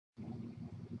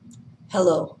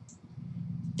Hello,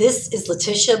 this is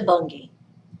Letitia Bungie.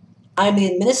 I'm the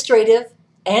Administrative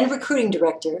and Recruiting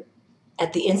Director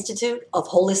at the Institute of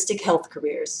Holistic Health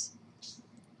Careers.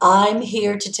 I'm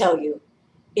here to tell you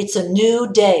it's a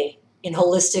new day in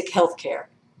holistic healthcare.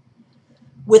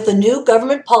 With the new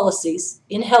government policies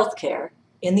in healthcare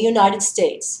in the United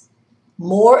States,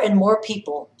 more and more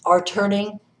people are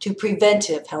turning to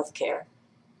preventive healthcare,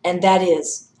 and that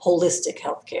is holistic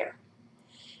healthcare.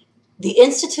 The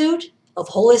Institute of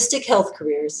Holistic Health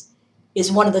Careers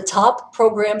is one of the top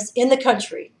programs in the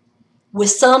country with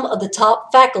some of the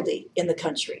top faculty in the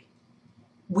country.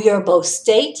 We are both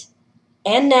state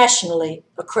and nationally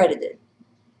accredited.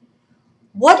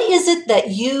 What is it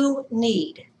that you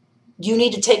need? Do you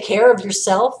need to take care of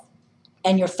yourself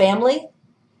and your family?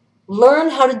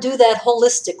 Learn how to do that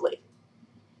holistically.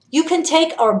 You can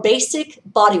take our basic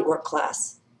bodywork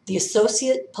class, the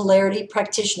Associate Polarity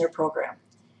Practitioner Program,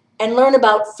 and learn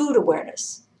about food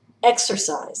awareness,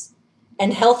 exercise,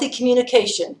 and healthy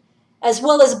communication, as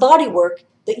well as bodywork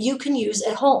that you can use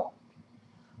at home.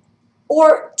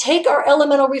 Or take our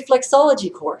elemental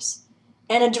reflexology course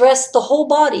and address the whole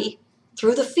body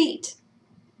through the feet.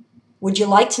 Would you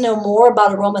like to know more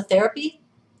about aromatherapy?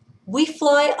 We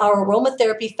fly our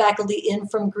aromatherapy faculty in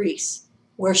from Greece,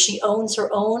 where she owns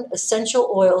her own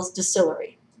essential oils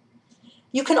distillery.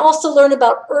 You can also learn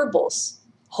about herbals,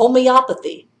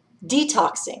 homeopathy,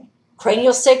 detoxing,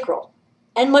 craniosacral,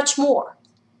 and much more.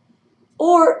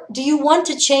 Or do you want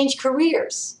to change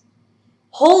careers?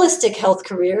 Holistic health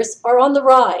careers are on the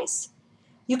rise.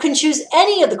 You can choose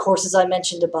any of the courses I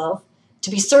mentioned above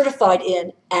to be certified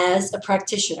in as a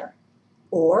practitioner.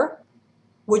 Or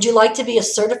would you like to be a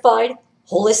certified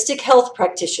holistic health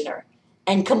practitioner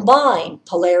and combine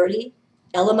polarity,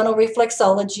 elemental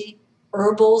reflexology,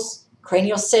 herbals,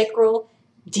 craniosacral,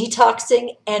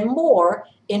 detoxing, and more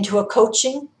into a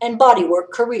coaching and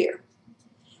bodywork career?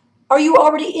 Are you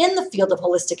already in the field of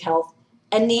holistic health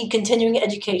and need continuing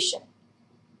education?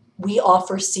 We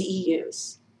offer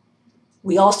CEUs.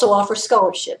 We also offer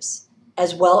scholarships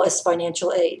as well as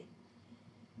financial aid.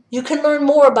 You can learn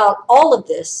more about all of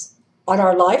this on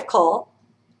our live call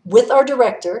with our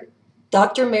director,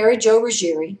 Dr. MaryJo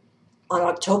Ruggieri, on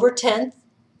October 10th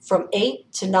from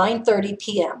 8 to 9:30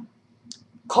 p.m.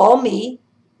 Call me,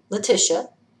 Letitia,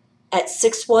 at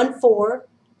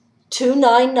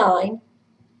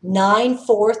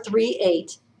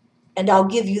 614-299-9438, and I'll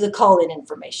give you the call-in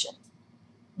information.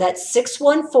 That's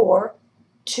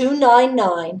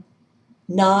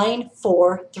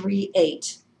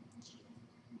 614-299-9438.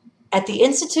 At the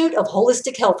Institute of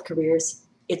Holistic Health Careers,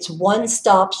 it's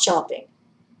one-stop shopping.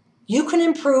 You can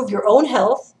improve your own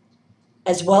health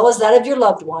as well as that of your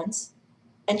loved ones,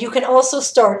 and you can also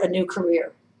start a new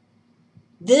career.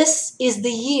 This is the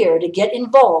year to get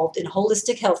involved in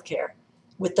holistic healthcare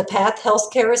with the path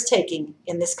healthcare is taking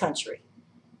in this country.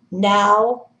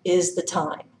 Now is the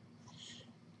time.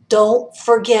 Don't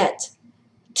forget,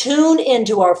 tune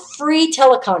into our free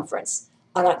teleconference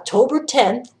on October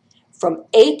 10th from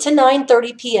 8 to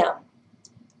 9:30 p.m.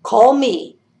 Call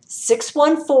me,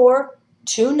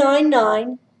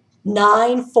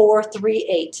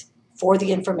 614-299-9438 for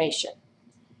the information.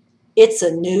 It's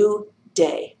a new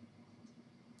day.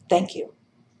 Thank you.